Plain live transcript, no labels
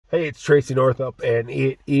Hey, it's Tracy Northup, and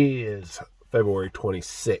it is February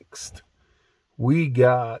 26th. We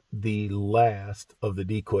got the last of the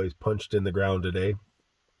decoys punched in the ground today.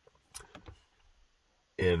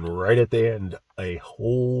 And right at the end, a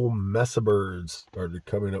whole mess of birds started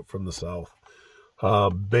coming up from the south.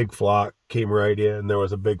 Big flock came right in. There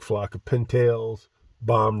was a big flock of pintails,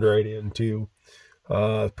 bombed right in too.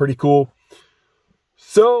 Pretty cool.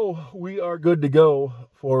 So we are good to go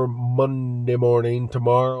for Monday morning.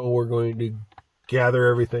 Tomorrow we're going to gather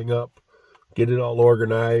everything up, get it all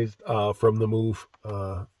organized from the move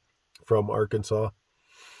from Arkansas.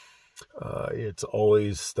 It's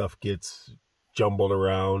always stuff gets jumbled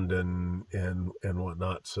around and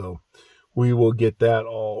whatnot. So we will get that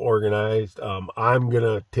all organized. I'm going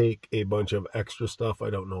to take a bunch of extra stuff. I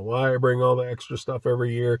don't know why I bring all the extra stuff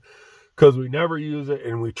every year, because we never use it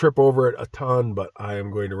and we trip over it a ton, but I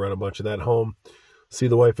am going to run a bunch of that home, see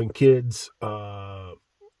the wife and kids,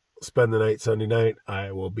 spend the night Sunday night.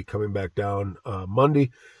 I will be coming back down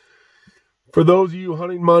Monday. For those of you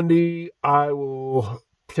hunting Monday, I will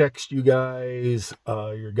text you guys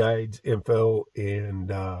your guides info,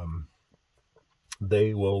 and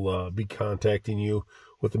they will be contacting you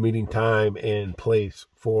with the meeting time and place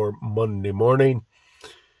for Monday morning.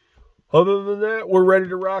 Other than that, we're ready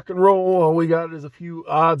to rock and roll. All we got is a few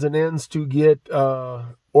odds and ends to get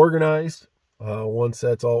organized. Once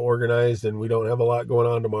that's all organized and we don't have a lot going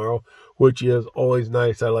on tomorrow, which is always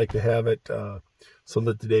nice. I like to have it so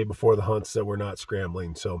that the day before the hunts that we're not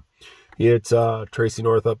scrambling. So it's Tracy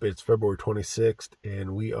Northup. It's February 26th,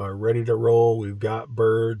 and we are ready to roll. We've got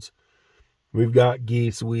birds. We've got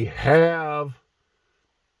geese. We have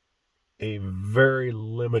a very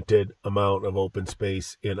limited amount of open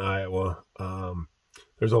space in Iowa.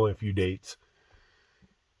 There's only a few dates.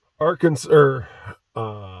 Arkansas,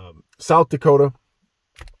 South Dakota,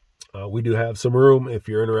 we do have some room if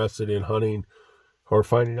you're interested in hunting or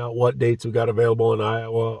finding out what dates we got available in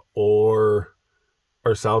Iowa or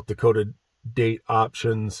our South Dakota date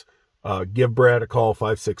options. Give Brad a call,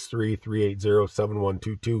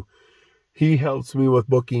 563-380-7122. He helps me with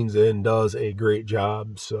bookings and does a great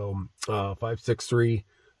job. So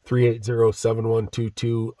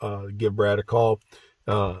 563-380-7122. Give Brad a call.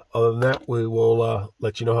 Other than that, we will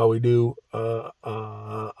let you know how we do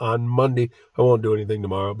on Monday. I won't do anything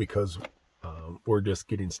tomorrow because we're just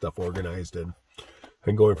getting stuff organized and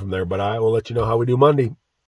going from there. But I will let you know how we do Monday.